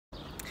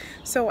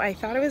So I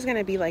thought it was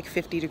gonna be like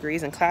 50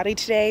 degrees and cloudy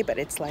today, but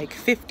it's like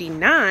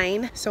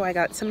 59. So I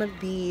got some of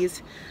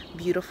these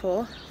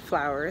beautiful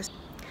flowers.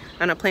 I'm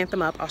gonna plant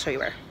them up. I'll show you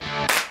where.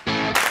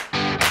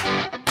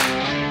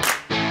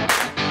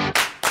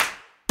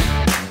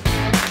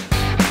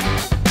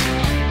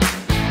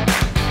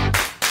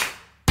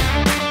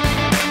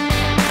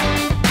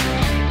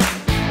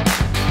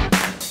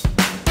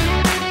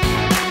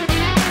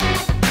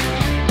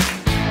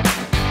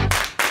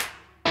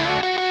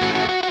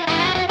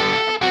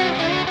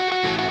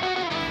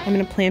 I'm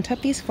gonna plant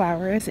up these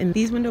flowers in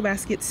these window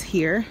baskets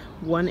here,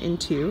 1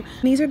 and 2.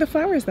 These are the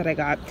flowers that I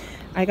got.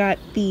 I got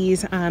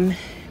these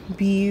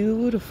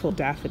beautiful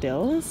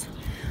daffodils,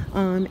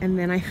 and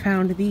then I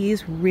found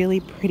these really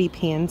pretty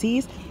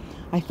pansies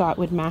I thought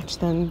would match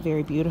them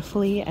very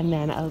beautifully, and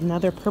then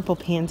another purple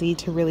pansy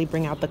to really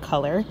bring out the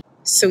color.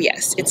 So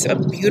yes, it's a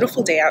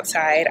beautiful day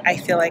outside. I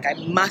feel like I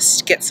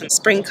must get some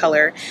spring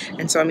color,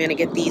 and so I'm gonna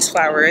get these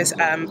flowers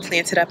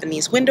planted up in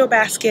these window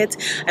baskets.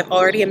 I've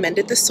already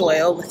amended the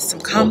soil with some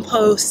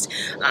compost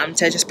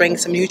to just bring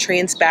some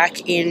nutrients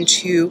back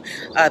into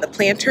the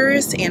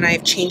planters, and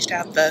I've changed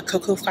out the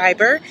cocoa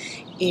fiber,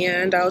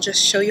 and I'll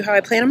just show you how I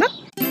plant them up.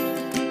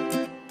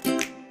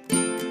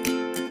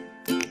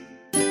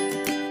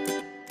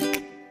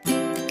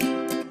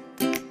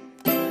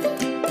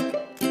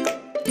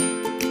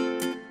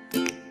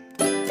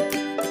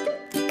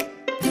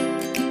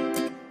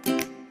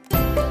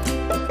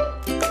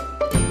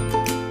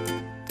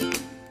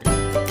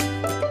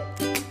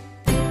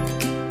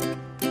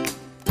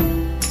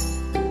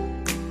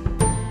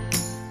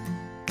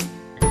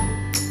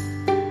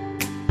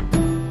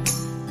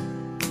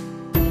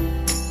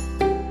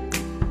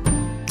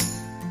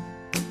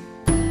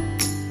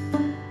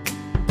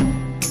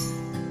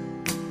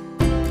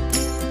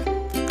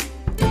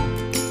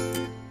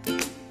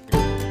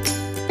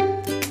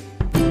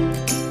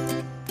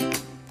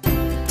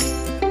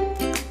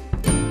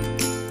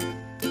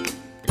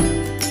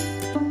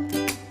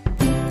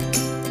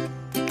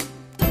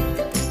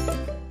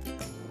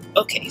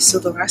 Okay, so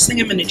the last thing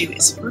I'm going to do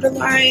is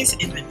fertilize,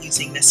 and I'm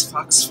using this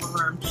Fox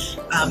Farm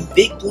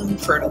Big Bloom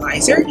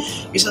fertilizer.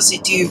 You're supposed to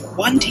do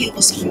 1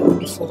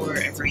 tablespoon for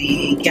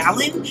every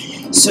gallon.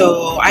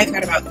 So I've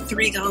got about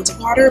 3 gallons of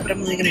water, but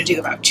I'm only going to do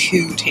about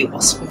 2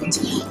 tablespoons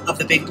of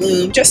the Big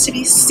Bloom just to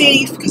be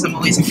safe, because I'm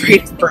always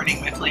afraid of burning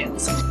my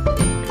plants.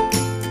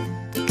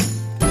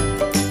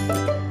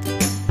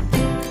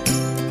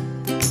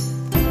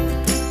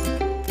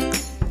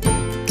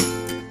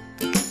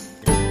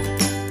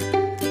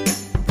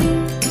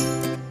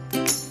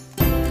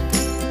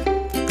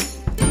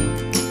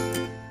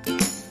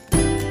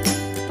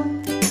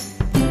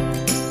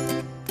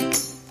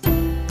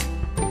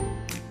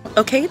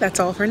 Okay, that's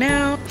all for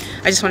now.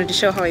 I just wanted to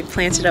show how I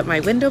planted up my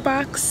window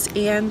box,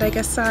 and I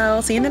guess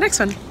I'll see you in the next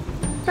one.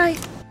 Bye.